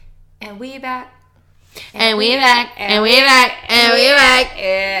And we back. And we back. And we back. And we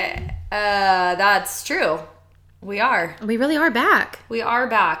back. That's true. We are. We really are back. We are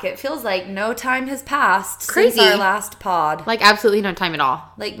back. It feels like no time has passed Crazy. since our last pod. Like absolutely no time at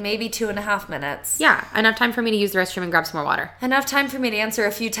all. Like maybe 2.5 minutes. Yeah, enough time for me to use the restroom and grab some more water. Enough time for me to answer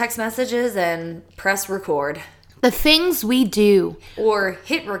a few text messages and press record. The things we do. Or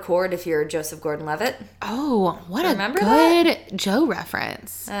hit record if you're Joseph Gordon-Levitt. Oh, what Remember a good Joe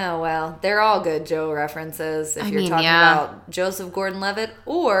reference. Oh, well, they're all good Joe references if you're talking yeah. about Joseph Gordon-Levitt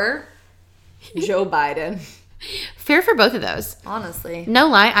or Joe Biden. Fair for both of those. Honestly. No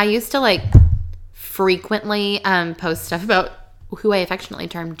lie, I used to frequently post stuff about who I affectionately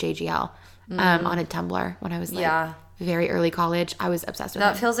termed JGL on a Tumblr when I was very early college. I was obsessed with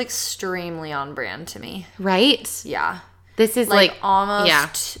That him. feels extremely on brand to me. Right? Yeah. This is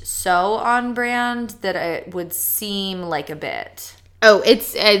almost so on brand that it would seem like a bit. Oh,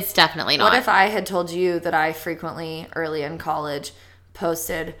 it's definitely not. What if I had told you that I frequently, early in college,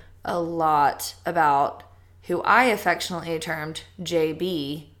 posted a lot about who I affectionately termed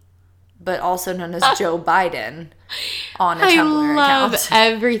JB, but also known as Joe Biden, on a Tumblr I love account?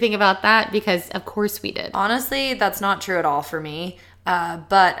 everything about that because, of course, we did. Honestly, that's not true at all for me.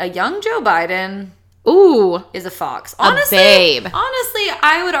 But a young Joe Biden Ooh, is a fox. a babe. Honestly,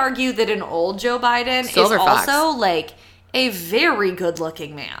 I would argue that an old Joe Biden Silver is fox. also a very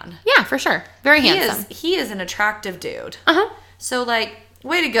good-looking man. Yeah, for sure. Very handsome. He is an attractive dude. Uh-huh. So,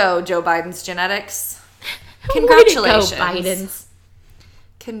 way to go, Joe Biden's genetics. Way to Congratulations. go, Bidens.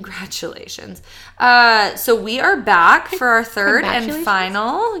 Congratulations. So we are back for our third and Congratulations?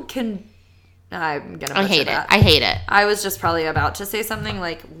 final. I'm gonna. I hate that. it. I hate it. I was just probably about to say something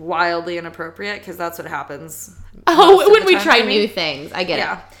wildly inappropriate because that's what happens. Oh, most of when the we time try for me. new things. I get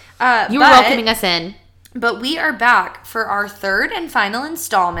it. Yeah. You were welcoming us in. But we are back for our third and final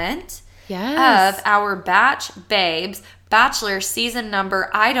installment Yes. of our Batch Babes Bachelor season number.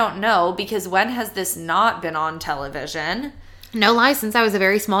 I don't know because when has this not been on television? No lie, since I was a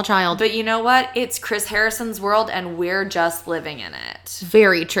very small child. But you know what? It's Chris Harrison's world and we're just living in it.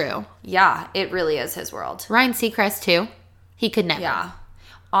 Very true. Yeah, it really is his world. Ryan Seacrest, too. He could never. Yeah.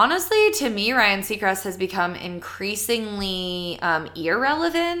 Honestly, to me, Ryan Seacrest has become increasingly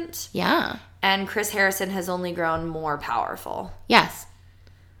irrelevant. Yeah. And Chris Harrison has only grown more powerful. Yes.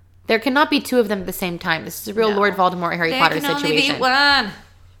 There cannot be two of them at the same time. This is a real No. Lord Voldemort, Harry Potter There can situation. only be one.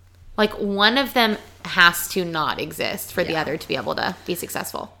 One of them has to not exist for the other to be able to be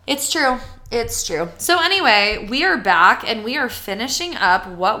successful. It's true. It's true. So anyway, we are back and we are finishing up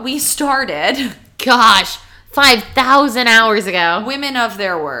what we started. Gosh, 5,000 hours ago. Women of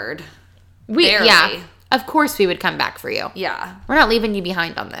their word. Yeah, Barely. of course we would come back for you. Yeah. We're not leaving you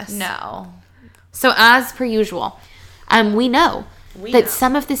behind on this. No. So as per usual, we know We that know.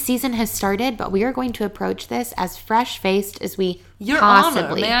 some of the season has started, but we are going to approach this as fresh-faced as we Your possibly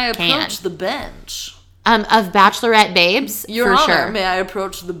Honor, may I can. approach the bench? Of Bachelorette babes, Your for Honor, sure. may I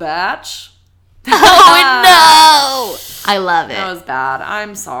approach the batch? Oh no! I love it. That was bad.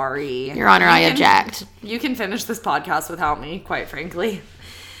 I'm sorry. Your Honor, I object. You can finish this podcast without me, quite frankly.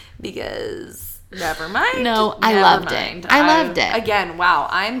 Because never mind. No, I Never loved mind. it. I loved it. Again, wow,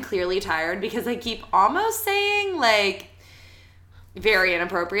 I'm clearly tired because I keep almost saying very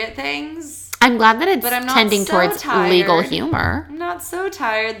inappropriate things. I'm glad that it's But I'm not tending so towards legal tired. humor. I'm not so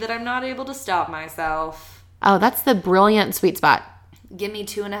tired that I'm not able to stop myself. Oh, that's the brilliant sweet spot. Give me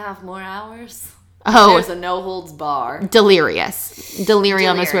 2.5 more hours. Oh, There's a no holds bar. delirious.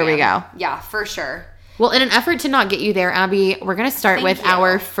 Delirium is where we go. Yeah, for sure. Well, in an effort to not get you there, Abby, we're going to start Thank with you.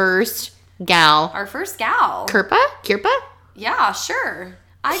 our first gal. Our first gal. Kirpa? Yeah, sure.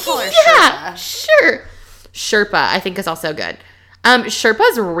 I call her Yeah, Sherpa. sure. Sherpa, I think, is also good.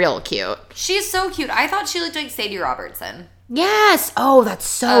 Sherpa's real cute. She's so cute. I thought she looked like Sadie Robertson. Yes. Oh, that's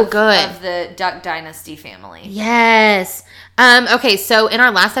so good. Of the Duck Dynasty family. Yes. Okay, so in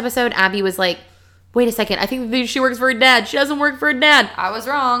our last episode, Abby was like, wait a second, I think she works for her dad. She doesn't work for her dad. I was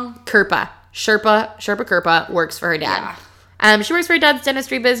wrong. Sherpa Kirpa works for her dad. She works for her dad's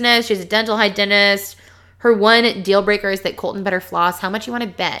dentistry business. She's a dental hygienist. Her one deal breaker is that Colton better floss. How much you want to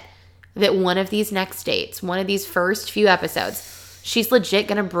bet that one of these next dates, one of these first few episodes, she's legit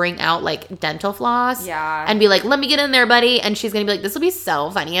gonna bring out dental floss, Yeah. and be like, "Let me get in there, buddy," and she's gonna be like, "This will be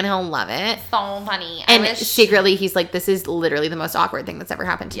so funny," and he'll love it. So funny. And secretly, he's like, "This is literally the most awkward thing that's ever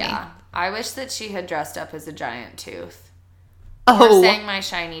happened to me." Yeah. I wish that she had dressed up as a giant tooth. Oh, Or sang My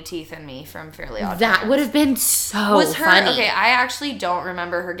Shiny Teeth in Me from Fairly Odd that Parents. would have been so Was her funny. okay? I actually don't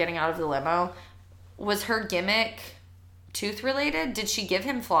remember her getting out of the limo. Was her gimmick tooth related? Did she give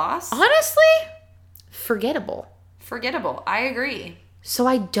him floss? Honestly, forgettable. Forgettable. I agree. So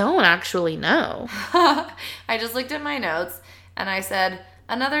I don't actually know. I just looked at my notes and I said,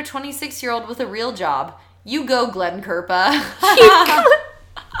 another 26-year-old with a real job. You go, Glenn Kirpa.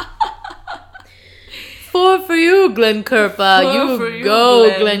 Four for you, Glenn Kirpa. You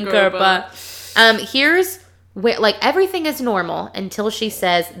go, Glenn Kirpa. Here's where, like, everything is normal until she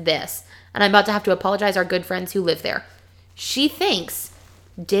says this. And I'm about to have to apologize our good friends who live there. She thinks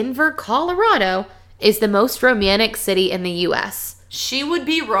Denver, Colorado is the most romantic city in the U.S. She would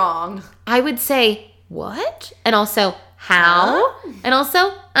be wrong. I would say, what? And also, how? Huh? And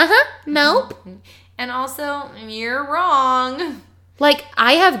also, nope. And also, you're wrong. Like,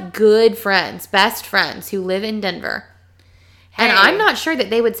 I have good friends, best friends who live in Denver. Hey, and I'm not sure that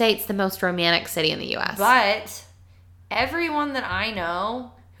they would say it's the most romantic city in the U.S. But everyone that I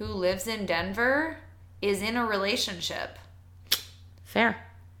know who lives in Denver is in a relationship. Fair.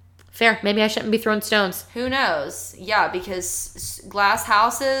 Maybe I shouldn't be throwing stones. Who knows? Yeah, because glass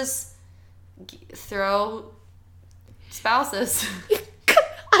houses throw spouses.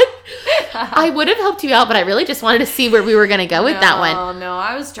 I would have helped you out, but I really just wanted to see where we were going to go with that one. No,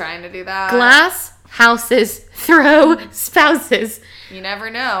 I was trying to do that. Glass houses throw spouses. You never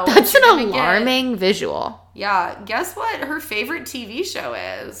know. That's an alarming visual. Yeah. Guess what her favorite TV show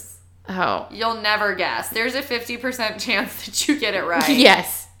is? Oh. You'll never guess. There's a 50% chance that you get it right.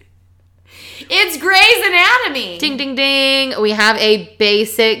 Yes. It's Grey's Anatomy. Ding, ding, ding. We have a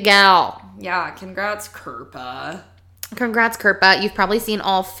basic gal. Yeah. Congrats, Kirpa. Congrats, Kirpa. You've probably seen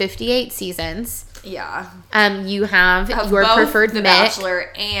all 58 seasons. Yeah. You have of your both preferred The Mick.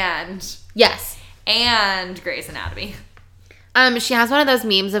 Bachelor and... Yes. And Grey's Anatomy. She has one of those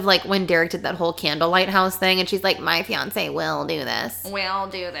memes of, like, when Derek did that whole candlelight house thing, and she's like, my fiance will do this. Will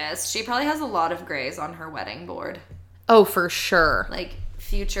do this. She probably has a lot of Greys on her wedding board. Oh, for sure. Like,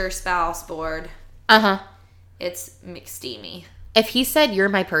 future spouse board. Uh-huh. It's McSteamy. If he said, you're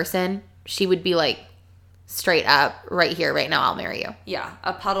my person, she would be like, straight up, right here, right now, I'll marry you. Yeah,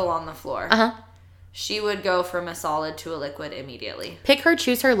 a puddle on the floor. Uh-huh. She would go from a solid to a liquid immediately. Pick her,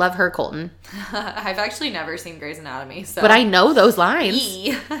 choose her, love her, Colton. I've actually never seen Grey's Anatomy, so. But I know those lines.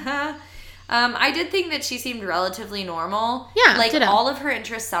 I did think that she seemed relatively normal. Yeah, like ditto. all of her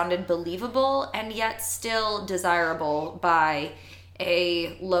interests sounded believable and yet still desirable by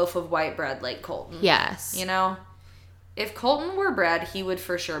a loaf of white bread like Colton. Yes. You know, if Colton were bread, he would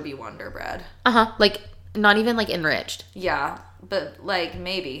for sure be Wonder Bread. Like not even like enriched. Yeah, but like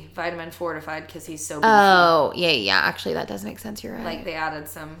maybe vitamin fortified because he's so beefy. Oh yeah. Actually, that does make sense. You're right. Like they added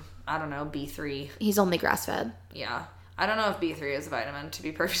some, I don't know, B3. He's only grass fed. Yeah. I don't know if B3 is a vitamin, to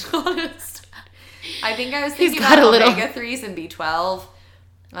be perfectly honest. I think I was thinking got about a little omega-3s and B12.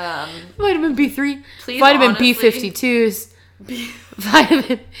 Vitamin B3. Please, vitamin honestly, B52s.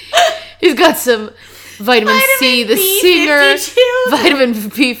 Vitamin. He's got some vitamin C, the singer. Vitamin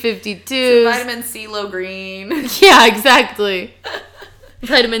B52s. Some vitamin C low green. Yeah, exactly.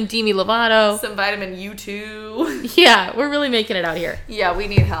 Vitamin Demi Lovato. Some vitamin U2. Yeah, we're really making it out here. Yeah, we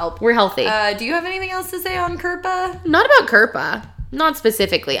need help. We're healthy. Do you have anything else to say on Kirpa? Not about Kirpa. Not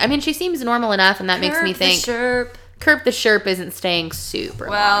specifically. I mean, she seems normal enough, and that makes me think Kirp the Sherp isn't staying super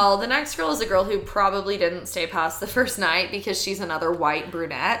well, the next girl is a girl who probably didn't stay past the first night because she's another white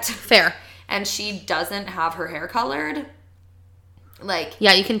brunette. Fair. And she doesn't have her hair colored. Like,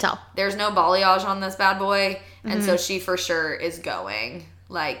 yeah, you can tell. There's no balayage on this bad boy. And so she for sure is going.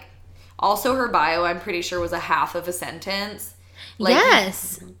 Like, also her bio, I'm pretty sure, was a half of a sentence. Like,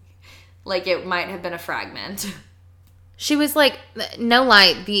 yes. Like, it might have been a fragment. She was like, no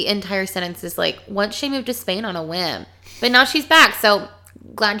lie, the entire sentence is like, once she moved to Spain on a whim. But now she's back, so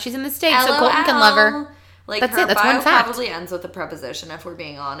glad she's in the States so Colton can love her. Like, that's her it. That's bio one fact. Probably ends with a preposition, if we're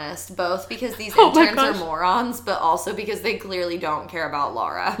being honest. Both because these interns are morons, but also because they clearly don't care about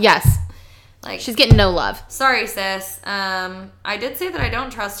Laura. Yes. Like, she's getting no love. Sorry, sis. I did say that I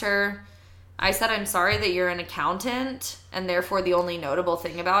don't trust her. I said I'm sorry that you're an accountant, and therefore the only notable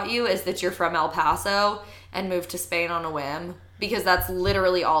thing about you is that you're from El Paso and moved to Spain on a whim. Because that's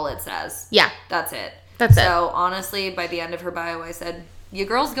literally all it says. Yeah. That's it. That's it. So, honestly, by the end of her bio, I said, your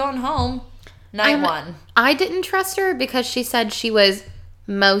girl's going home. Night one. I didn't trust her because she said she was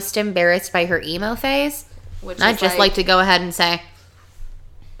most embarrassed by her emo phase. Which I'd just like to go ahead and say,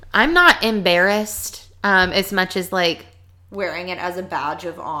 I'm not embarrassed as much as like wearing it as a badge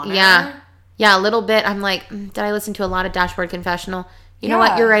of honor. Yeah, a little bit. I'm like, did I listen to a lot of Dashboard Confessional? You know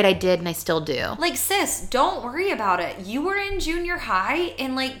what? You're right. I did, and I still do. Like, sis, don't worry about it. You were in junior high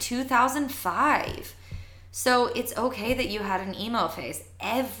in like 2005. So it's okay that you had an emo phase.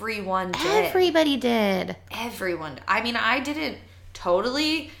 Everyone did. Everybody did. Everyone. I mean, I didn't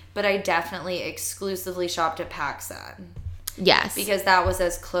totally, but I definitely exclusively shopped at PacSun. Yes. Because that was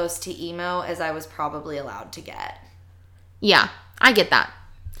as close to emo as I was probably allowed to get. Yeah, I get that.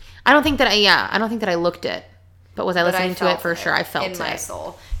 I don't think that I looked it. But was I listening to it? For sure, I felt it. In my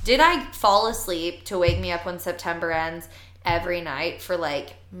soul. Did I fall asleep to wake me up when September ends every night for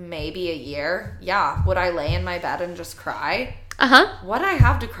like maybe a year? Yeah. Would I lay in my bed and just cry? Uh-huh. What'd I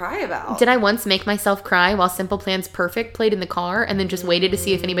have to cry about? Did I once make myself cry while Simple Plan's Perfect played in the car and then just waited to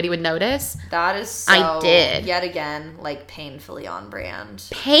see if anybody would notice? That is so, I did. Yet again, like painfully on brand.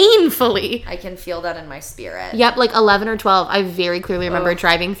 Painfully. I can feel that in my spirit. Yep, like 11 or 12. I very clearly remember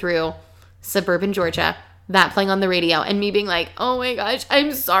driving through suburban Georgia, that playing on the radio, and me being like, oh my gosh,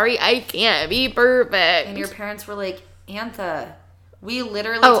 I'm sorry, I can't be perfect. And your parents were like, Antha, we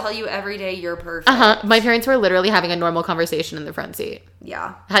literally tell you every day you're perfect. My parents were literally having a normal conversation in the front seat.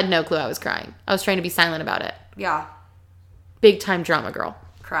 Yeah. I had no clue I was crying. I was trying to be silent about it. Yeah. Big time drama girl.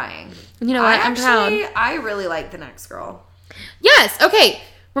 Crying. You know what? I'm proud. I really like the next girl. Yes. Okay.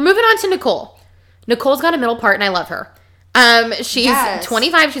 We're moving on to Nicole. Nicole's got a middle part, and I love her. She's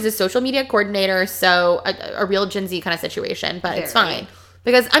 25. She's a social media coordinator, so a real Gen Z kind of situation, but it's fine.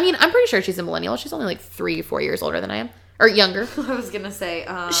 Because, I mean, I'm pretty sure she's a millennial. She's only like 3-4 years older than I am. Or younger. I was going to say.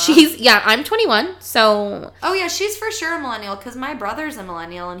 I'm 21, so. Oh, yeah, she's for sure a millennial, because my brother's a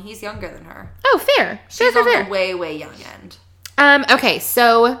millennial, and he's younger than her. Oh, fair. She's on fair. the way, way young end. Okay,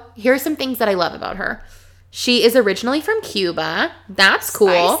 so here's some things that I love about her. She is originally from Cuba. That's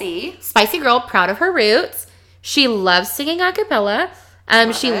cool. Spicy girl, proud of her roots. She loves singing a cappella.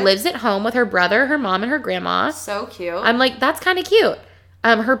 She lives at home with her brother, her mom, and her grandma. So cute. I'm like, that's kind of cute.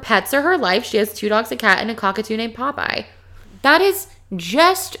 Her pets are her life. She has 2 dogs, a cat, and a cockatoo named Popeye. That is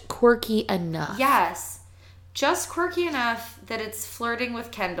just quirky enough. Yes. Just quirky enough that it's flirting with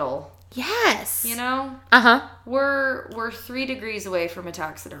Kendall. Yes. You know? Uh-huh. We're 3 degrees away from a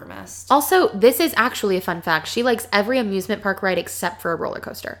taxidermist. Also, this is actually a fun fact. She likes every amusement park ride except for a roller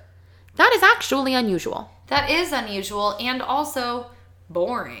coaster. That is actually unusual. That is unusual and also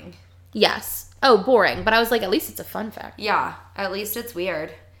boring. Yes. Oh, boring. But I was like, at least it's a fun fact. Yeah. At least it's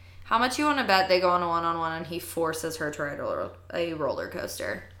weird. How much you want to bet they go on a one-on-one and he forces her to ride a roller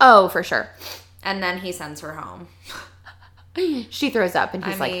coaster? Oh, for sure. And then he sends her home. She throws up and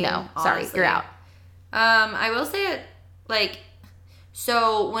he's like, no, honestly, sorry, you're out. I will say it, like,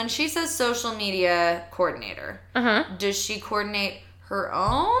 so when she says social media coordinator, does she coordinate her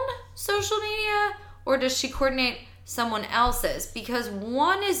own social media or does she coordinate someone else's? Because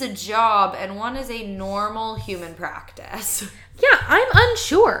one is a job and one is a normal human practice. Yeah, I'm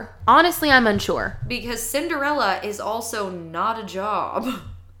unsure. Honestly, I'm unsure. Because Cinderella is also not a job.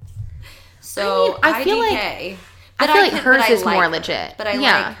 So I feel like hers is more legit. But I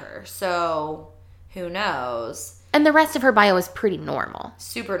like her, so who knows? And the rest of her bio is pretty normal.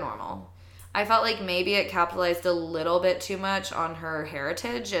 Super normal. I felt like maybe it capitalized a little bit too much on her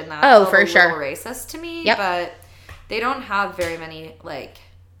heritage, and that felt a little racist to me. Yep. But they don't have very many, like,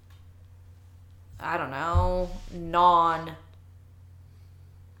 I don't know,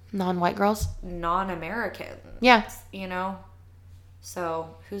 non-white girls? Non-American. Yeah. You know?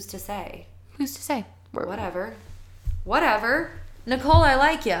 So, who's to say? Who's to say? Whatever. Nicole, I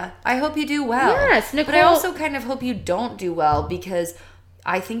like you. I hope you do well. Yes, Nicole. But I also kind of hope you don't do well because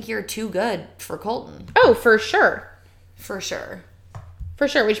I think you're too good for Colton. Oh, for sure. For sure. For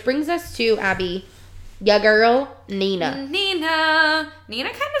sure. Which brings us to Abby. Ya girl, Nina. Nina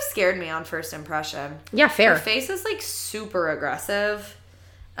kind of scared me on first impression. Yeah, fair. Her face is like super aggressive.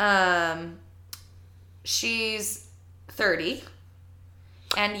 She's 30.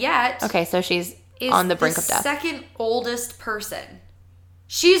 And yet... Okay, so she's on the brink of death. Second oldest person.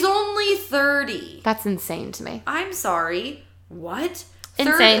 She's only 30. That's insane to me. I'm sorry. What?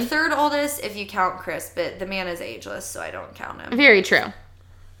 Insane. Third oldest if you count Chris, but the man is ageless, so I don't count him. Very true.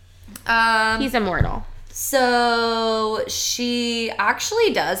 He's immortal. So she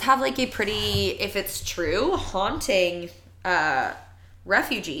actually does have like a pretty, if it's true, haunting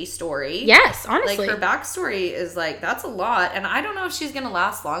refugee story. Yes, honestly. Like her backstory is like, that's a lot. And I don't know if she's going to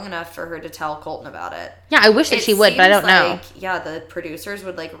last long enough for her to tell Colton about it. Yeah, I wish that she would, but I don't know. Yeah, the producers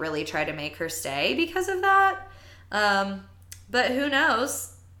would like really try to make her stay because of that. But who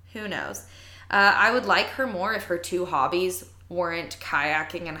knows? Who knows? I would like her more if her 2 hobbies weren't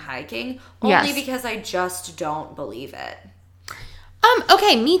kayaking and hiking. Only because I just don't believe it.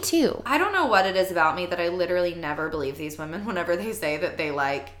 Okay, me too. I don't know what it is about me that I literally never believe these women whenever they say that they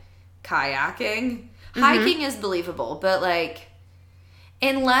like kayaking. Mm-hmm. Hiking is believable, but like,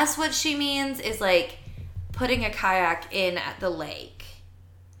 unless what she means is like putting a kayak in at the lake.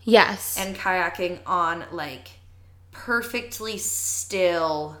 Yes. And kayaking on like perfectly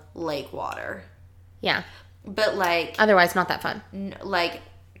still lake water. Yeah. But like, Otherwise, not that fun. like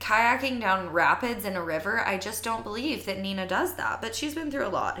kayaking down rapids in a river, I just don't believe that Nina does that. But she's been through a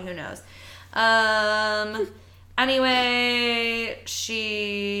lot. Who knows? Anyway,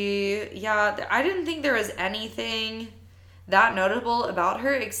 I didn't think there was anything that notable about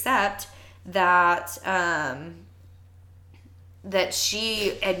her except that that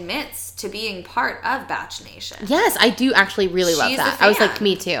she admits to being part of Batch Nation. Yes, I do actually really love She's that. a I was fan. like,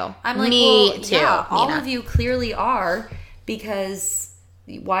 me too. I'm like, me well, too. yeah, all Nina. of you clearly are, because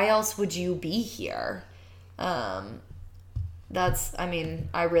why else would you be here? I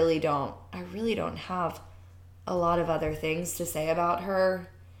really don't have a lot of other things to say about her.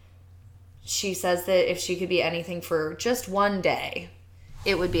 She says that if she could be anything for just one day,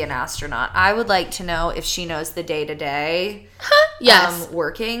 it would be an astronaut. I would like to know if she knows the day-to-day Yes.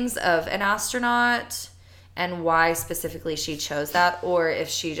 workings of an astronaut and why specifically she chose that, or if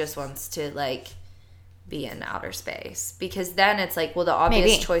she just wants to, like, be in outer space. Because then it's like, well, the obvious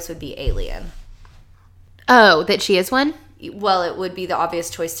Maybe. choice would be alien. Oh, that she is one? Well, it would be the obvious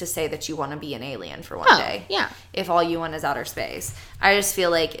choice to say that you want to be an alien for one Oh, day. yeah. If all you want is outer space. I just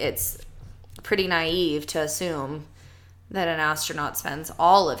feel like it's pretty naive to assume that an astronaut spends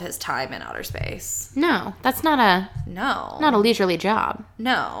all of his time in outer space. No, that's not a leisurely job.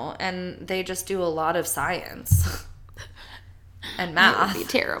 No, and they just do a lot of science and That math. would be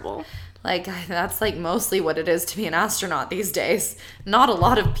terrible. Like, that's like mostly what it is to be an astronaut these days. Not a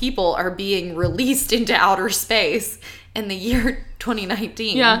lot of people are being released into outer space in the year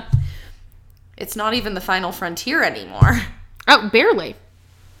 2019. Yeah. It's not even the final frontier anymore. Oh, barely.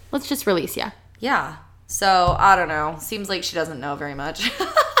 Let's just release ya. Yeah. So, I don't know. Seems like she doesn't know very much.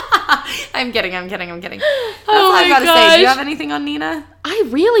 I'm kidding. That's all I've got to say. Do you have anything on Nina? I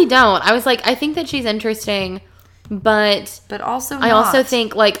really don't. I was like, I think that she's interesting, but also I also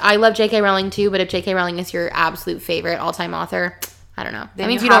think, like, I love J.K. Rowling too, but if J.K. Rowling is your absolute favorite all-time author, I don't know. Then That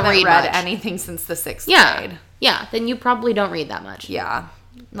means you you don't haven't read read much. anything since the 6th grade. Yeah, then you probably don't read that much. Yeah.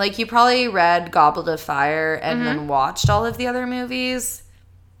 Like, you probably read Goblet of Fire and then watched all of the other movies.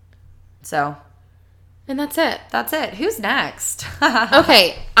 So, And that's it. that's it. Who's next?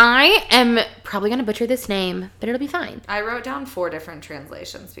 Okay, I am probably going to butcher this name, but it'll be fine. I wrote down 4 different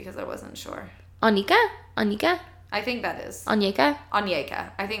translations because I wasn't sure. Anika? Anika? I think that is. Onyeka?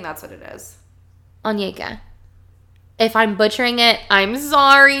 Onyeka. I think that's what it is. Onyeka. If I'm butchering it, I'm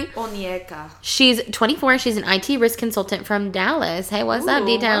sorry. Onyeka. She's 24. She's an IT risk consultant from Dallas. Hey, what's up,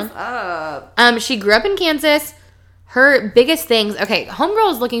 D-Town? What's up? She grew up in Kansas. Her biggest things, okay,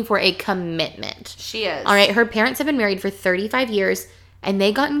 homegirl is looking for a commitment. She is. All right, her parents have been married for 35 years, and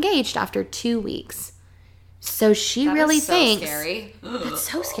they got engaged after 2 weeks. So she That really is so thinks... scary. That's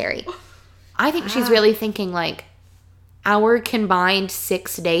so scary. I think she's really thinking, like, our combined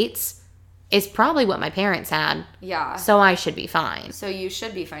 6 dates is probably what my parents had. Yeah. So I should be fine. So you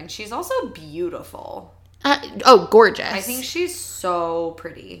should be fine. She's also beautiful. Gorgeous. I think she's so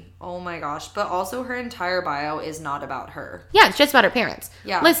pretty. Oh my gosh. But also her entire bio is not about her. Yeah, it's just about her parents.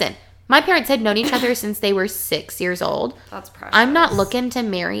 Yeah. Listen, my parents had known each other since they were 6 years old. That's precious. I'm not looking to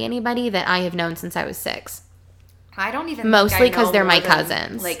marry anybody that I have known since I was 6. I don't even Mostly think I know 'cause they're my more than,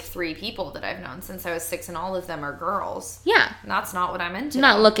 cousins. Like 3 people that I've known since I was 6, and all of them are girls. Yeah. And that's not what I'm into.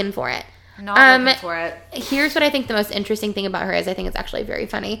 Not looking for it. Not looking for it. Here's what I think the most interesting thing about her is. I think it's actually very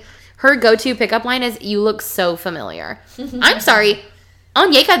funny. Her go-to pickup line is, "You look so familiar." I'm sorry.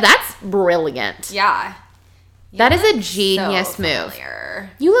 Onyeka, that's brilliant. Yeah. That is a genius So move. familiar.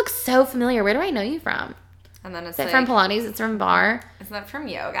 You look so familiar. Where do I know you from? And then it's Is it like, from Pilates? It's from bar. isn't that from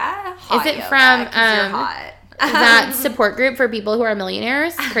yoga? Hot Is it yoga, from, 'cause you're hot. That support group for people who are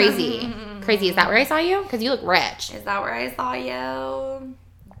millionaires? Crazy. Crazy. Is that where I saw you? Because you look rich. Is that where I saw you?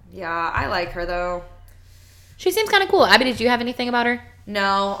 Yeah, I like her though. She seems kind of cool. Abby, did you have anything about her?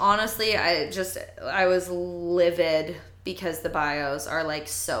 No, honestly, I was livid because the bios are like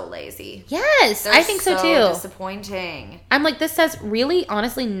so lazy. Yes, They're I think so too. Disappointing. I'm like, this says really,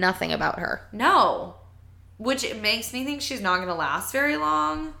 honestly, nothing about her. No. Which it makes me think she's not going to last very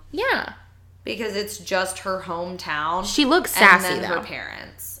long Yeah. because it's just her hometown. She looks sassy, and then though. her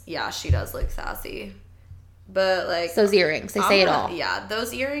parents. Yeah, she does look sassy. But like Those earrings, they say it all. Yeah,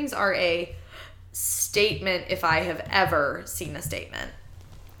 those earrings are a statement if I have ever seen a statement.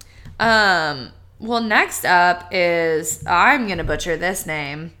 Well, next up is, I'm going to butcher this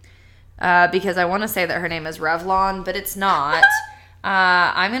name because I want to say that her name is Revlon, but it's not.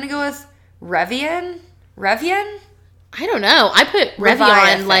 I'm going to go with Revian? I don't know. I put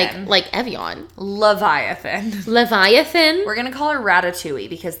Leviathan. Revion like Evian. Leviathan. Leviathan? We're going to call her Ratatouille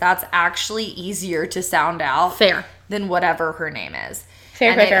because that's actually easier to sound out Fair. than whatever her name is. Fair,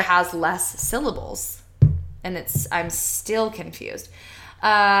 and fair, it fair. has less syllables. and I'm still confused.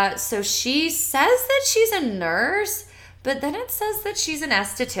 So she says that she's a nurse, but then it says that she's an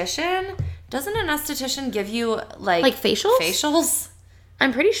esthetician. Doesn't an esthetician give you like facials? Facials?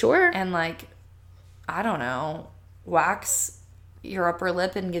 I'm pretty sure. And like, I don't know, wax your upper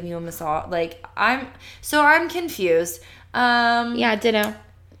lip and give you a massage. Like, I'm confused. Yeah, ditto.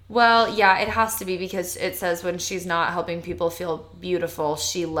 Well, yeah, it has to be because it says when she's not helping people feel beautiful,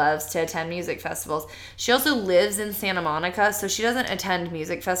 she loves to attend music festivals. She also lives in Santa Monica, so she doesn't attend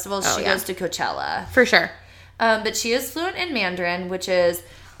music festivals. She goes to Coachella. For sure. But she is fluent in Mandarin, which is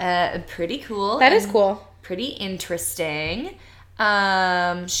pretty cool. That is cool. Pretty interesting.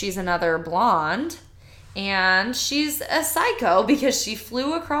 She's another blonde. And she's a psycho because she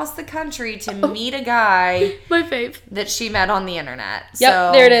flew across the country to meet a guy. My fave. That she met on the internet. Yep,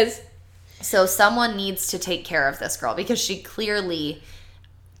 so, there it is. So someone needs to take care of this girl because she clearly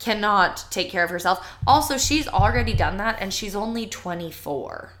cannot take care of herself. Also, she's already done that and she's only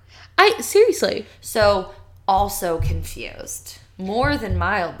 24. Seriously. So, also confused. More than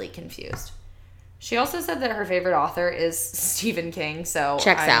mildly confused. She also said that her favorite author is Stephen King, so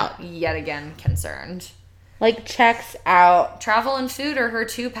checks out. Yet again concerned. Like, checks out. Travel and food are her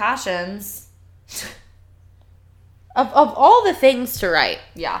two passions. Of all the things to write.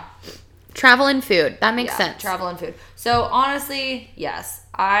 Yeah. Travel and food. That makes sense. Travel and food. So, honestly, yes.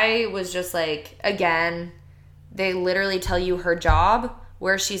 I was just like, again, they literally tell you her job,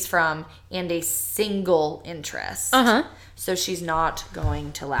 where she's from, and a single interest. Uh-huh. So she's not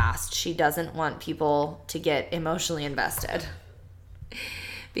going to last. She doesn't want people to get emotionally invested.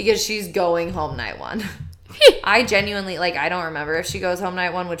 Because she's going home night one. I genuinely, I don't remember if she goes home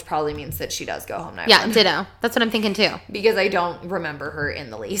night one, which probably means that she does go home night one. Yeah, ditto. That's what I'm thinking too. Because I don't remember her in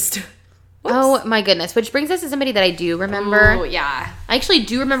the least. Whoops. Oh my goodness. Which brings us to somebody that I do remember. Oh, yeah. I actually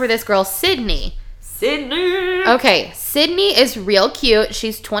do remember this girl, Sydney. Sydney! Okay, Sydney is real cute.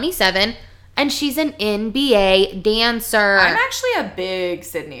 She's 27. And she's an NBA dancer. I'm actually a big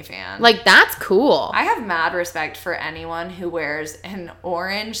Sydney fan. That's cool. I have mad respect for anyone who wears an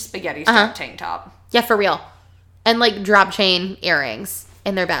orange spaghetti strap tank top. Yeah, for real. And drop chain earrings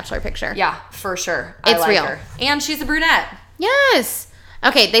in their bachelor picture. Yeah, for sure. It's real. Her. And she's a brunette. Yes.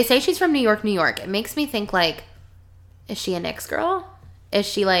 Okay, they say she's from New York, New York. It makes me think is she a Knicks girl? Is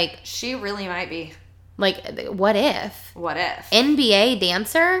she She really might be. What if? What if? NBA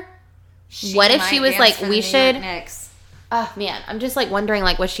dancer? What if she was we should... Oh, man. I'm just wondering,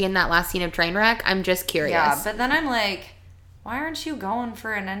 was she in that last scene of Trainwreck? I'm just curious. Yeah, but then I'm why aren't you going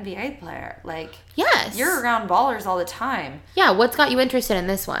for an NBA player? Yes. You're around ballers all the time. Yeah, what's got you interested in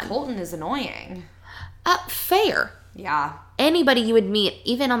this one? Colton is annoying. Fair. Yeah. Anybody you would meet,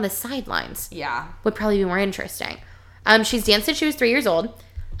 even on the sidelines. Yeah. Would probably be more interesting. She's danced since she was 3 years old.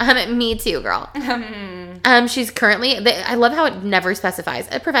 Me too, girl. She's currently, I love how it never specifies,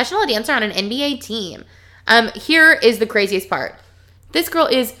 a professional dancer on an NBA team. Here is the craziest part. This girl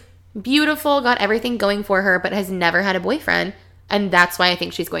is beautiful, got everything going for her, but has never had a boyfriend. And that's why I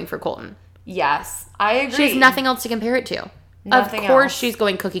think she's going for Colton. Yes, I agree. She has nothing else to compare it to. Nothing of course else. She's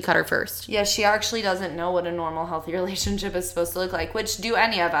going cookie cutter first. Yeah, she actually doesn't know what a normal, healthy relationship is supposed to look like, which do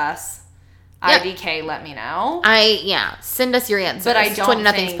any of us. Yep. IDK, let me know. Send us your answers. But I don't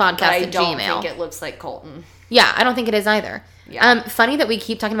Gmail. think it looks like Colton. Yeah, I don't think it is either. Yeah. Funny that we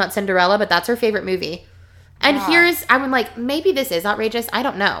keep talking about Cinderella, but that's her favorite movie. And I'm maybe this is outrageous. I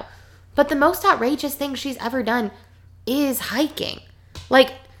don't know. But the most outrageous thing she's ever done is hiking.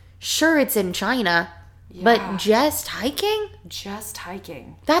 Sure, it's in China, but just hiking? Just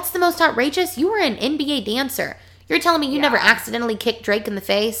hiking. That's the most outrageous. You were an NBA dancer. You're telling me you never accidentally kicked Drake in the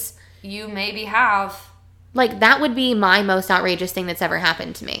face? You maybe have. That would be my most outrageous thing that's ever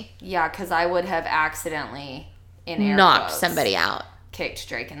happened to me. Yeah, because I would have accidentally, knocked somebody out. Kicked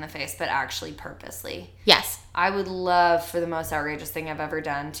Drake in the face, but actually purposely. Yes. I would love for the most outrageous thing I've ever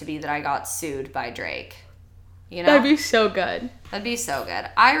done to be that I got sued by Drake. You know? That'd be so good. That'd be so good.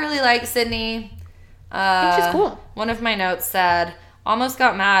 I really like Sydney. I think she's cool. One of my notes said, almost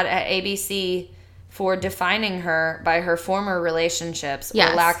got mad at ABC for defining her by her former relationships or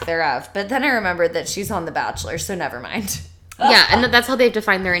lack thereof. But then I remembered that she's on The Bachelor, so never mind. Yeah, and that's how they've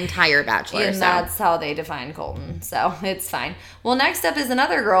defined their entire Bachelor. And that's how they define Colton, so it's fine. Well, next up is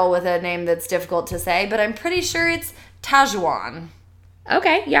another girl with a name that's difficult to say, but I'm pretty sure it's Tajuan.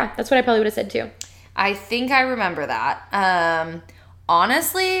 Okay, yeah, that's what I probably would have said too. I think I remember that.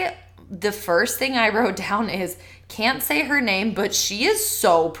 Honestly, the first thing I wrote down is, can't say her name, but she is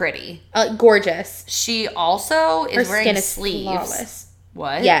so pretty. Gorgeous. She also is wearing sleeves. Flawless.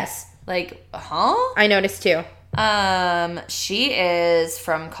 What? Yes. Huh? I noticed too. She is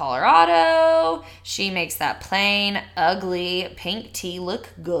from Colorado. She makes that plain, ugly pink tea look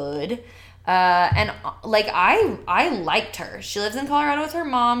good. And like I liked her. She lives in Colorado with her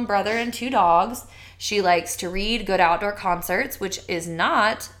mom, brother, and 2 dogs. She likes to read, go to outdoor concerts, which is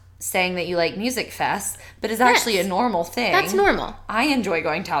not saying that you like music fests, but is actually a normal thing. That's normal. I enjoy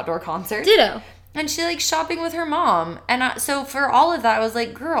going to outdoor concerts. Ditto. And she likes shopping with her mom. And so for all of that, I was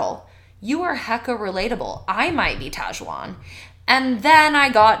like, girl, you are hecka relatable. I might be Tajwan. And then I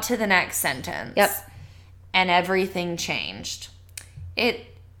got to the next sentence. Yep. And everything changed. It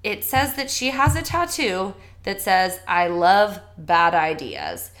says that she has a tattoo that says, I love bad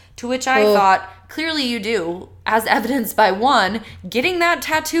ideas. To which I thought, clearly you do, as evidenced by 1, getting that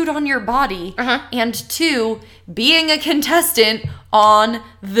tattooed on your body, and 2, being a contestant on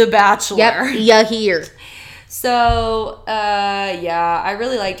The Bachelor. Yep, yeah, here. So, yeah, I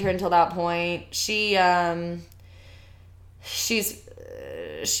really liked her until that point. She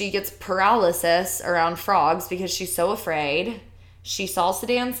gets paralysis around frogs because she's so afraid. She salsa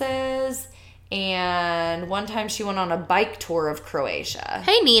dances, and one time she went on a bike tour of Croatia.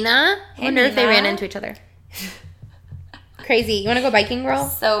 Hey, Nina. Hey, Wonder if they Nina. ran into each other. Crazy. You want to go biking, girl?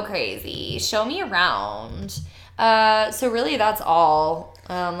 So crazy. Show me around. So really, that's all.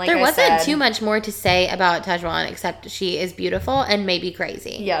 Like There I wasn't said, too much more to say about Tajwan except she is beautiful and maybe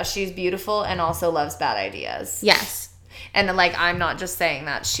crazy. Yeah, she's beautiful and also loves bad ideas. Yes. And like, I'm not just saying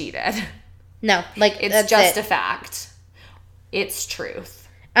that, she did. No, like It's that's just it. a fact. It's truth.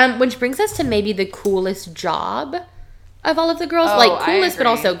 Which brings us to maybe the coolest job of all of the girls. Oh, like I coolest, but agree.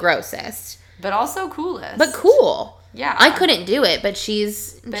 also grossest. But also coolest. But cool. Yeah. I couldn't do it, but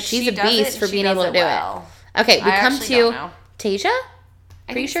she's But she's she a does beast it, for she being does able to it do well. it. Okay, we I come actually to don't know. Tasia.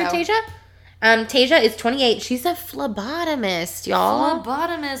 I Pretty think sure so. Tasia. Tasia is 28. She's a phlebotomist, y'all.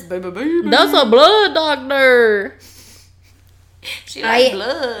 Phlebotomist, baby. That's a blood doctor. She likes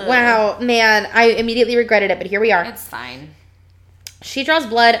blood. Wow, man, I immediately regretted it, but here we are. It's fine. She draws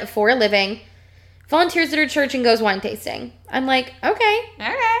blood for a living, volunteers at her church, and goes wine tasting. I'm like, okay,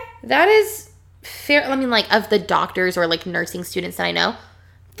 Okay. that is fair. I mean, like, of the doctors or, like, nursing students that I know,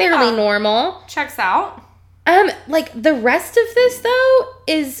 fairly Yeah. normal. Checks out. Like, the rest of this, though,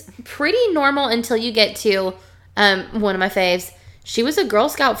 is pretty normal until you get to, one of my faves. She was a Girl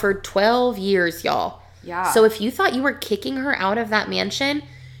Scout for 12 years, y'all. Yeah. So if you thought you were kicking her out of that mansion,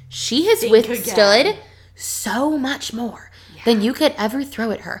 she has Think withstood again. so much more than you could ever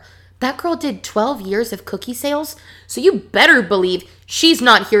throw at her. That girl did 12 years of cookie sales, so you better believe she's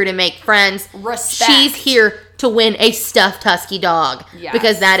not here to make friends. Respect. She's here to win a stuffed husky dog. Yes.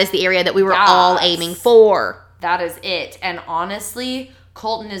 Because that is the area that we were all Yes. aiming for. That is it. And honestly,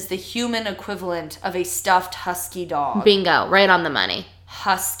 Colton is the human equivalent of a stuffed husky dog. Bingo. Right on the money.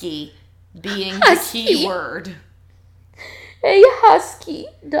 Husky being Husky. the key word. A husky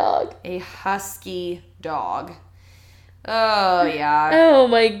dog. A husky dog. Oh, yeah. Oh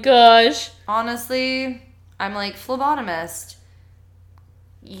my gosh. Honestly, I'm like, phlebotomist.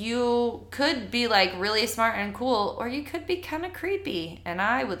 You could be like really smart and cool, or you could be kind of creepy. And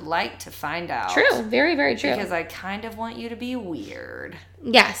I would like to find out. True. Very, very true. Because I kind of want you to be weird.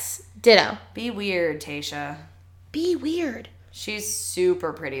 Yes. Ditto. Be weird, Tasha. Be weird. She's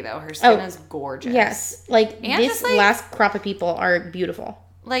super pretty, though. Her skin Oh, is gorgeous. Yes. Like, And this just, like- last crop of people are beautiful.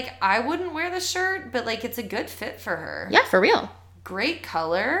 Like, I wouldn't wear the shirt, but, like, it's a good fit for her. Yeah, for real. Great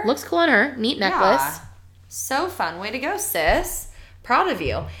color. Looks cool on her. Neat necklace. Yeah. So fun. Way to go, sis. Proud of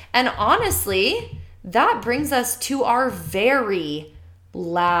you. And honestly, that brings us to our very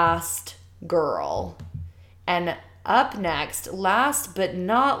last girl. And up next, last but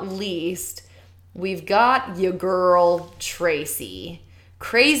not least, we've got your girl, Tracy.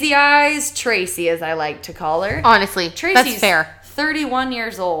 Crazy Eyes Tracy, as I like to call her. Honestly, Tracy's that's fair. 31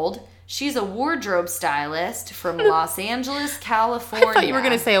 years old. She's a wardrobe stylist from Los Angeles, California. I thought you were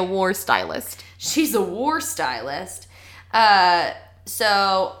going to say a war stylist. She's a war stylist.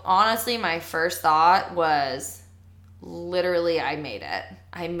 So honestly, my first thought was literally I made it.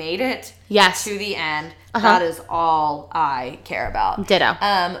 I made it Yes. to the end. Uh-huh. That is all I care about. Ditto.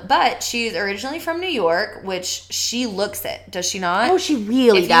 But she's originally from New York, which she looks it, does she not? Oh, she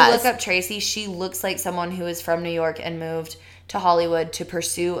really If does. you look up Tracy, she looks like someone who is from New York and moved to Hollywood to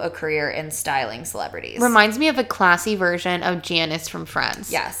pursue a career in styling celebrities. Reminds me of a classy version of Janice from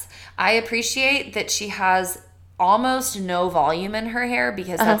Friends. Yes. I appreciate that she has almost no volume in her hair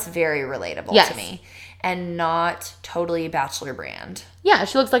because that's very relatable Yes. to me. And not totally Bachelor brand. Yeah,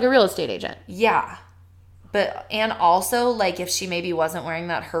 she looks like a real estate agent. Yeah. But, and also, like, if she maybe wasn't wearing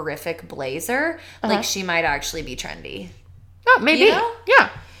that horrific blazer, like, she might actually be trendy. Oh, maybe. You know? Yeah.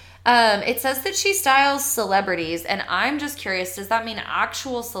 It says that she styles celebrities, and I'm just curious, does that mean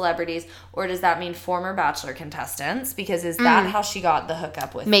actual celebrities, or does that mean former Bachelor contestants? Because is that how she got the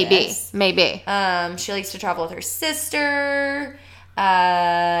hookup with this? Maybe. She likes to travel with her sister.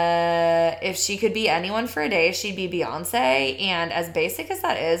 If she could be anyone for a day, she'd be Beyonce. And as basic as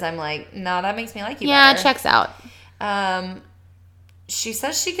that is, I'm like, no, that makes me like you better. Checks out. She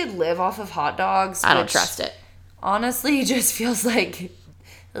says she could live off of hot dogs. I don't trust it. Honestly, just feels like,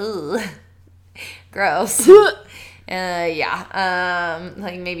 ugh, gross.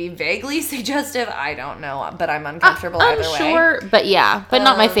 Like maybe vaguely suggestive. I don't know, but I'm uncomfortable either way. Sure, but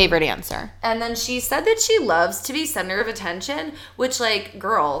not my favorite answer. And then she said that she loves to be center of attention, which, like,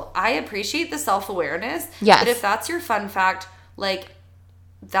 girl, I appreciate the self-awareness. Yes. But if that's your fun fact, like,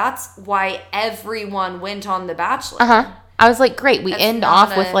 that's why everyone went on The Bachelor. I was like, great. We end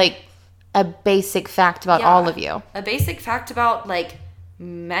off with, like, a basic fact about all of you. A basic fact about, like,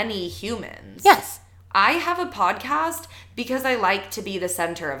 many humans. Yes. I have a podcast because I like to be the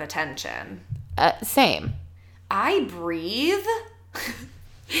center of attention. Same. I breathe.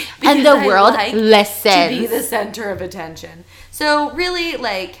 And the world listens. To be the center of attention. So really,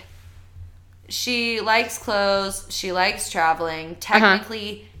 like, she likes clothes. She likes traveling.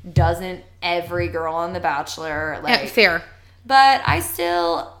 Technically, doesn't every girl on The Bachelor. Like, fair. But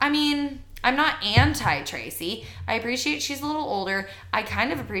I'm not anti-Tracy. I appreciate she's a little older. I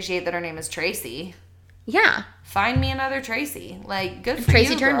kind of appreciate that her name is Tracy. Yeah. Find me another Tracy. Like, good for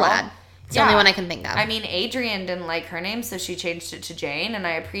Tracy you, turned girl. lad. It's the only one I can think of. I mean, Adrian didn't like her name, so she changed it to Jane, and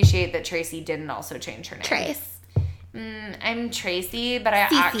I appreciate that Tracy didn't also change her name. Trace. I'm Tracy, but I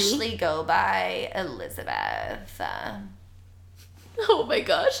actually go by Elizabeth. Oh my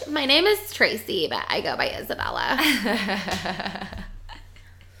gosh. My name is Tracy, but I go by Isabella.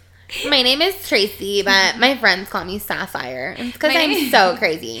 My name is Tracy, but my friends call me Sapphire. It's because I'm so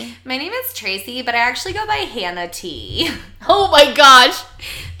crazy. My name is Tracy, but I actually go by Hannah T. Oh my gosh.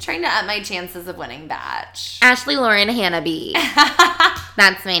 Trying to up my chances of winning Batch. Ashley Lauren Hannah B.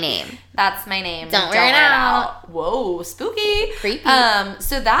 That's my name. That's my name. Don't wear it out. Whoa, spooky. Creepy.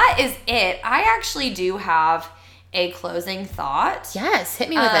 So that is it. I actually do have a closing thought. Yes, hit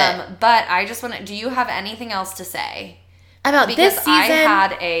me with it. But I just want to, do you have anything else to say? About this season? I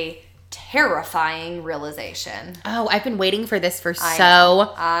had a terrifying realization. Oh, I've been waiting for this for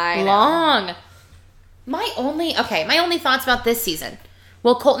so long. My only thoughts about this season.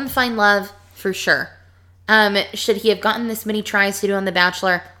 Will Colton find love? For sure. Should he have gotten this many tries to do on The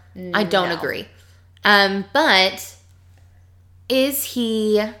Bachelor? I don't agree. But is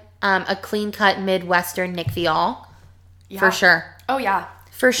he a clean-cut Midwestern Nick Viall? Yeah. For sure. Oh, yeah.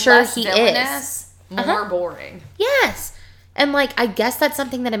 For sure Less he villainous, is. More boring. Yes. And, like, I guess that's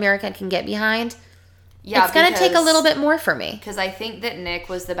something that America can get behind. Yeah, it's going to take a little bit more for me. Because I think that Nick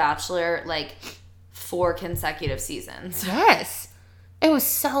was The Bachelor, like, 4 consecutive seasons. Yes. It was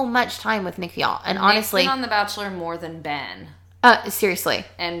so much time with Nick Viall. And honestly... Nick's been on The Bachelor more than Ben. Seriously.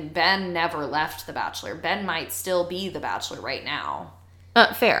 And Ben never left The Bachelor. Ben might still be The Bachelor right now.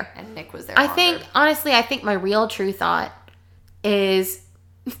 Fair. And Nick was there I think my real true thought is...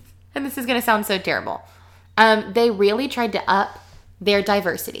 And this is going to sound so terrible. They really tried to up their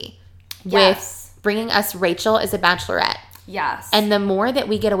diversity with bringing us Rachel as a bachelorette. Yes. And the more that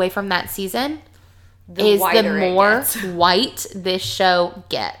we get away from that season, the more white this show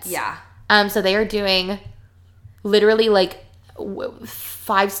gets. Yeah. So they are doing literally like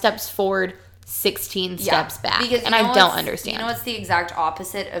 5 steps forward, 16 steps back. Because and I don't understand. You know what's the exact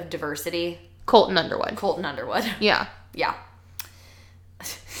opposite of diversity? Colton Underwood. Yeah. Yeah.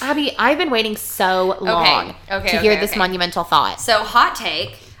 Abby, I've been waiting so long to hear this monumental thought. So, hot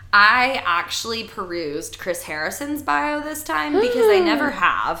take. I actually perused Chris Harrison's bio this time because I never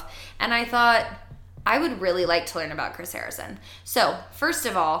have. And I thought I would really like to learn about Chris Harrison. So, first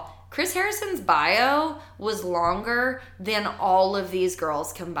of all, Chris Harrison's bio was longer than all of these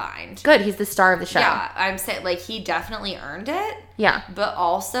girls combined. Good. He's the star of the show. Yeah. I'm saying, like, he definitely earned it. Yeah. But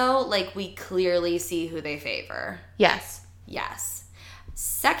also, like, we clearly see who they favor. Yes. Yes.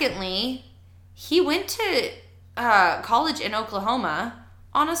 Secondly, he went to college in Oklahoma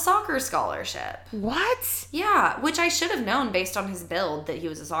on a soccer scholarship. What? Yeah, which I should have known based on his build that he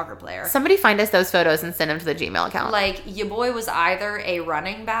was a soccer player. Somebody find us those photos and send them to the Gmail account. Like, your boy was either a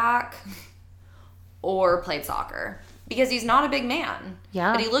running back or played soccer. Because he's not a big man.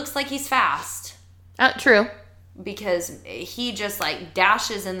 Yeah. But he looks like he's fast. True. Because he just, like,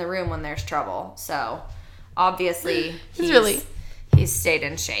 dashes in the room when there's trouble. So, obviously, he's stayed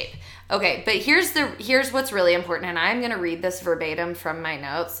in shape. Okay, but here's what's really important, and I'm going to read this verbatim from my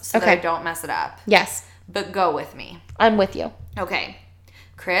notes so that I don't mess it up. Yes. But go with me. I'm with you. Okay.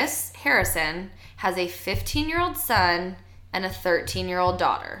 Chris Harrison has a 15-year-old son and a 13-year-old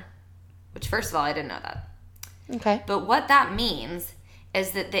daughter. Which, first of all, I didn't know that. Okay. But what that means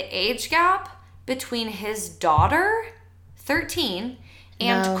is that the age gap between his daughter, 13,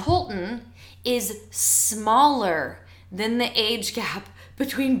 and Colton is smaller than the age gap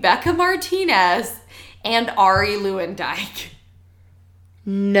between Becca Martinez and Ari Lewandike.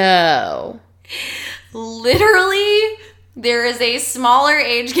 No. Literally, there is a smaller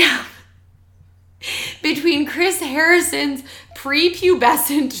age gap between Chris Harrison's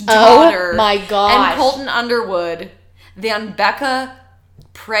prepubescent daughter my gosh. and Colton Underwood than Becca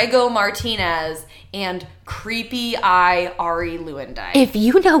Prego Martinez and creepy eye Ari Lewandike. If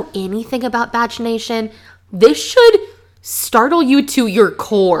you know anything about Batch Nation, this should startle you to your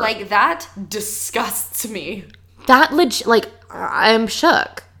core. Like, that disgusts me. That legit, like, I'm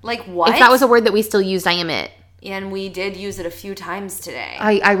shook. Like, what? If that was a word that we still used, I am it. And we did use it a few times today.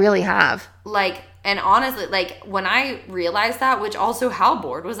 I really have. Like, and honestly, like, when I realized that, which also, how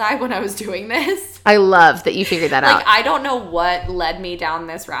bored was I when I was doing this? I love that you figured that out. Like, I don't know what led me down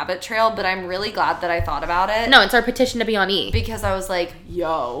this rabbit trail, but I'm really glad that I thought about it. No, it's our petition to be on E. Because I was like,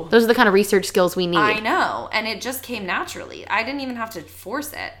 yo. Those are the kind of research skills we need. I know. And it just came naturally. I didn't even have to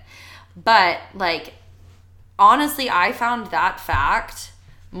force it. But, like, honestly, I found that fact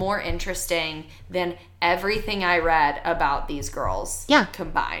more interesting than everything I read about these girls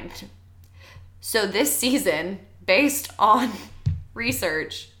combined. So this season, based on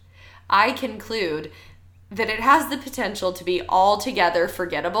research, I conclude that it has the potential to be altogether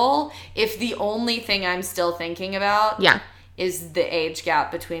forgettable if the only thing I'm still thinking about is the age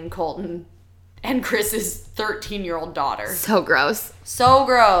gap between Colton and Chris's 13-year-old daughter. So gross. So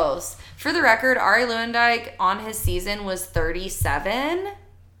gross. For the record, Ari Lewandike on his season was 37.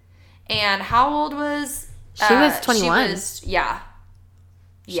 And how old was... She was 21.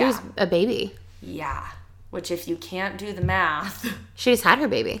 She was a baby. Yeah. Which, if you can't do the math... She just had her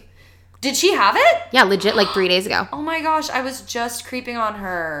baby. Did she have it? Yeah, legit, like 3 days ago. Oh my gosh, I was just creeping on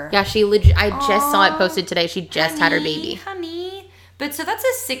her. Yeah, she legit... I just saw it posted today. She just had her baby. Honey. But so that's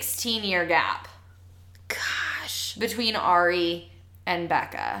a 16-year gap. Gosh. Between Ari and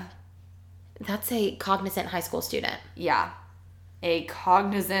Becca. That's a cognizant high school student. Yeah. A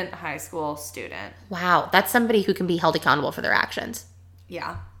cognizant high school student. Wow, that's somebody who can be held accountable for their actions.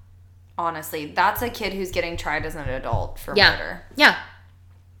 Yeah. Honestly, that's a kid who's getting tried as an adult for murder. Yeah.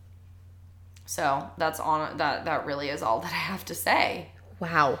 So that's that really is all that I have to say.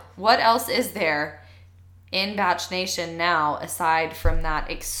 Wow. What else is there in Batch Nation now aside from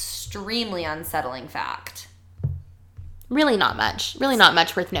that extremely unsettling fact? Really not much. Really not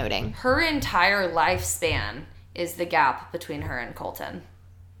much worth noting. Her entire lifespan is the gap between her and Colton.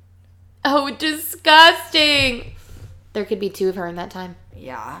 Oh, disgusting. There could be two of her in that time.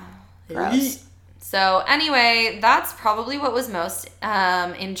 Yeah. Gross. So anyway, that's probably what was most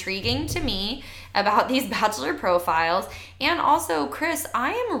intriguing to me about these Bachelor profiles. And also, Chris,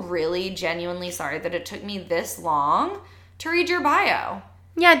 I am really genuinely sorry that it took me this long to read your bio.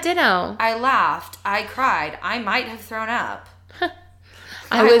 Yeah, ditto. I laughed. I cried. I might have thrown up.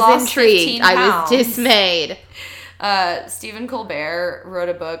 I was intrigued. I was dismayed. Stephen Colbert wrote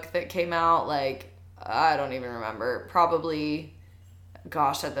a book that came out, like, I don't even remember. Probably,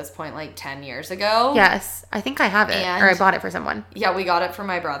 gosh, at this point, like 10 years ago. Yes. I think I have it. Or I bought it for someone. Yeah, we got it for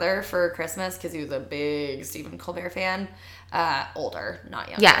my brother for Christmas because he was a big Stephen Colbert fan. Older, not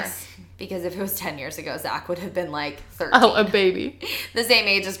younger. Yes. Because if it was 10 years ago, Zach would have been like 13. Oh, a baby. The same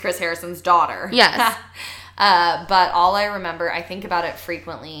age as Chris Harrison's daughter. Yes. But all I remember, I think about it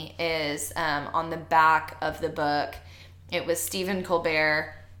frequently, is on the back of the book, it was Stephen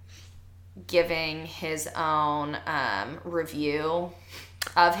Colbert giving his own review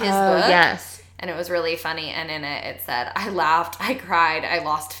of his book. Yes. And it was really funny. And in it, it said, I laughed, I cried, I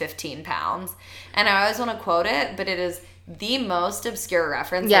lost 15 pounds. And I always want to quote it, but it is the most obscure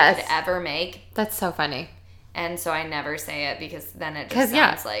reference I could ever make. That's so funny. And so I never say it because then it just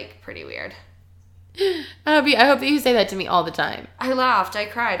sounds like pretty weird. I hope that you say that to me all the time. I laughed, I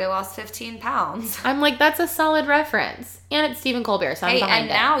cried, I lost 15 pounds. I'm like, that's a solid reference. And it's Stephen Colbert, so I'm behind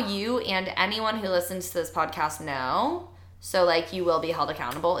it. Now you and anyone who listens to this podcast know. So, like, you will be held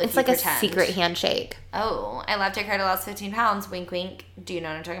accountable if you pretend. It's like a secret handshake. Oh, I laughed, I cried, I lost 15 pounds. Wink, wink. Do you know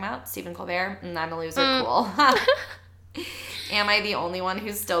what I'm talking about? Stephen Colbert? I'm a loser. Cool. Am I the only one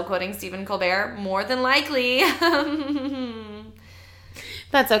who's still quoting Stephen Colbert? More than likely.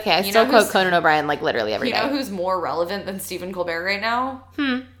 That's okay. I still quote Conan O'Brien, like, literally every day. You know who's more relevant than Stephen Colbert right now?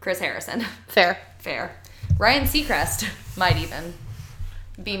 Chris Harrison. Fair. Ryan Seacrest might even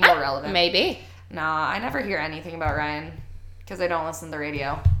be more relevant. Maybe. Nah, I never hear anything about Ryan. because I don't listen to the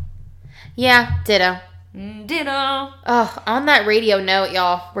radio. Yeah, ditto. Ditto. Oh, on that radio note,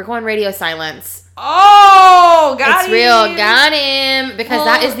 y'all, we're going radio silence. Oh, got him. It's real. Got him. Because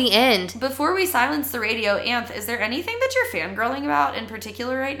that is the end. Before we silence the radio, Anth, is there anything that you're fangirling about in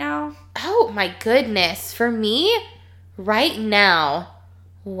particular right now? Oh, my goodness. For me, right now,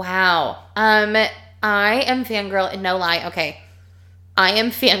 wow. I am fangirl, no lie, okay. I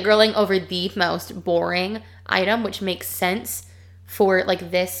am fangirling over the most boring item, which makes sense for,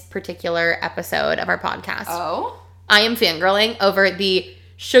 like, this particular episode of our podcast. Oh? I am fangirling over the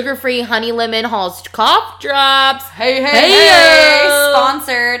sugar-free honey lemon Halls cough drops. Hey.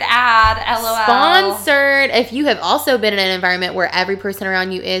 Sponsored ad, LOL. Sponsored. If you have also been in an environment where every person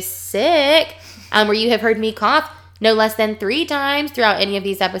around you is sick, where you have heard me cough no less than 3 times throughout any of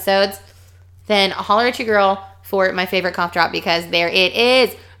these episodes, then holler at your girl for my favorite cough drop, because there it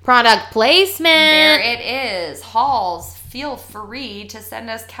is. Product placement. There it is. Halls, feel free to send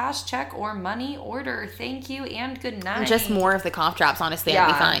us cash, check, or money order. Thank you and good night. Just more of the cough drops, honestly, I'd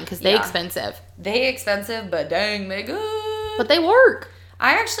be fine, because they expensive. They expensive, but dang, they good. But they work.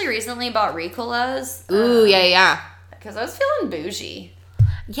 I actually recently bought Ricolas. Ooh, yeah. Because I was feeling bougie.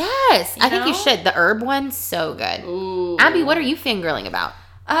 Yes. I think you should. The herb one's so good. Ooh. Abby, what are you fangirling about?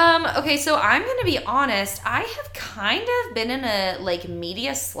 Okay, so I'm going to be honest. I have kind of been in a, like,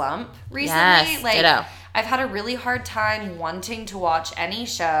 media slump recently. Yes, like, ditto. I've had a really hard time wanting to watch any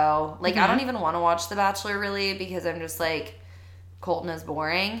show. Like, I don't even want to watch The Bachelor, really, because I'm just like, Colton is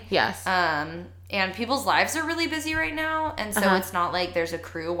boring. Yes. And people's lives are really busy right now, and so it's not like there's a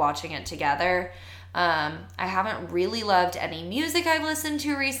crew watching it together. I haven't really loved any music I've listened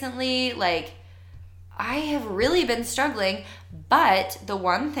to recently. Like, I have really been struggling, but the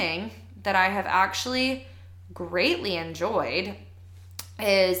one thing that I have actually greatly enjoyed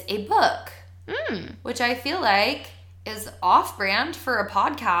is a book, which I feel like is off-brand for a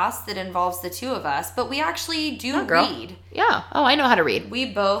podcast that involves the two of us, but we actually do read. Yeah. Oh, I know how to read. We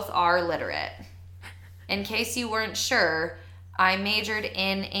both are literate. In case you weren't sure, I majored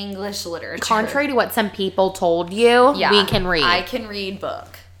in English literature. Contrary to what some people told you, we can read. I can read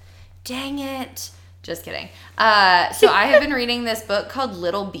book. Dang it. Just kidding. So I have been reading this book called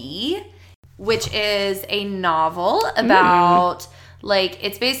Little Bee, which is a novel about, like,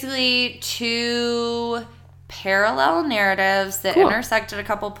 it's basically 2 parallel narratives that intersect at a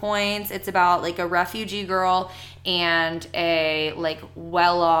couple points. It's about, like, a refugee girl and a, like,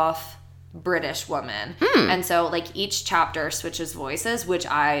 well-off British woman. And so, like, each chapter switches voices, which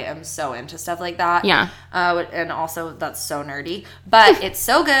I am so into stuff like that. Yeah. And also, that's so nerdy. But it's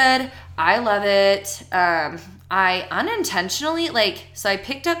so good. I love it. I unintentionally, like, so I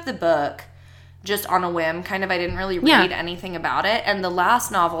picked up the book just on a whim, kind of. I didn't really read anything about it. And the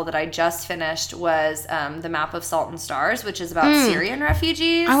last novel that I just finished was The Map of Salt and Stars, which is about Syrian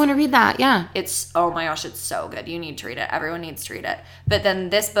refugees. I want to read that, yeah. It's, oh my gosh, it's so good. You need to read it. Everyone needs to read it. But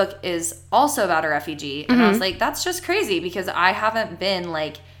then this book is also about a refugee. And I was like, that's just crazy, because I haven't been,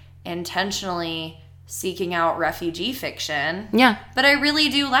 like, intentionally seeking out refugee fiction. Yeah. But I really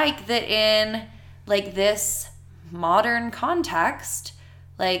do like that in, like, this modern context.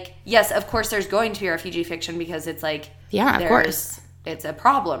 Like, yes, of course there's going to be refugee fiction, because it's like, yeah, of course, it's a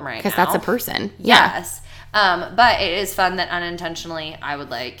problem right now. Because that's a person. Yeah. Yes. But it is fun that unintentionally I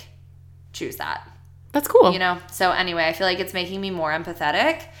would, like, choose that. That's cool. You know? So anyway, I feel like it's making me more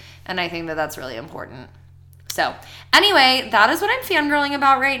empathetic, and I think that that's really important. So anyway, that is what I'm fangirling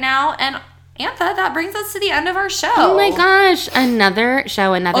about right now. And Antha, that brings us to the end of our show. Oh my gosh. Another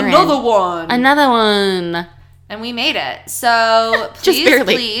show, another one. Another one. And we made it. So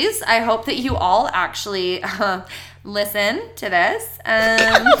please, I hope that you all actually listen to this.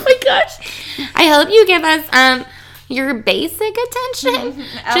 Oh my gosh. I hope you give us your basic attention.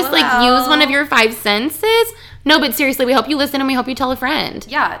 Just like use one of your 5 senses. No, but seriously, we hope you listen and we hope you tell a friend.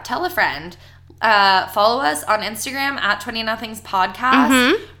 Yeah, tell a friend. Follow us on Instagram at 20nothings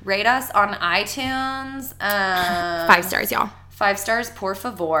podcast. Rate us on iTunes. 5 stars, y'all. 5 stars, por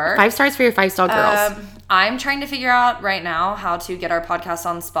favor. 5 stars for your 5-star girls. I'm trying to figure out right now how to get our podcast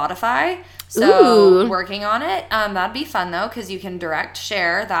on Spotify. So working on it. That'd be fun though, because you can direct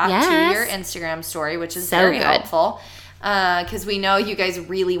share that to your Instagram story, which is very helpful. Because we know you guys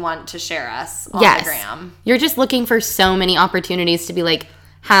really want to share us on the gram. You're just looking for so many opportunities to be like,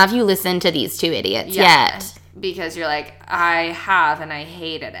 have you listened to these 2 idiots yet? Because you're like, I have, and I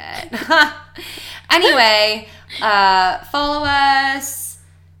hated it. Anyway, follow us,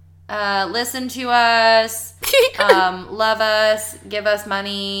 listen to us, love us, give us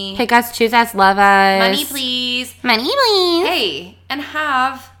money. Pick us, choose us, love us. Money, please. Money, please. Hey, and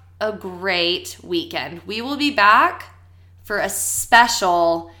have a great weekend. We will be back for a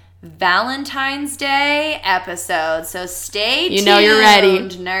special Valentine's Day episode. So stay tuned. You know you're ready.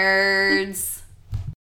 Nerds.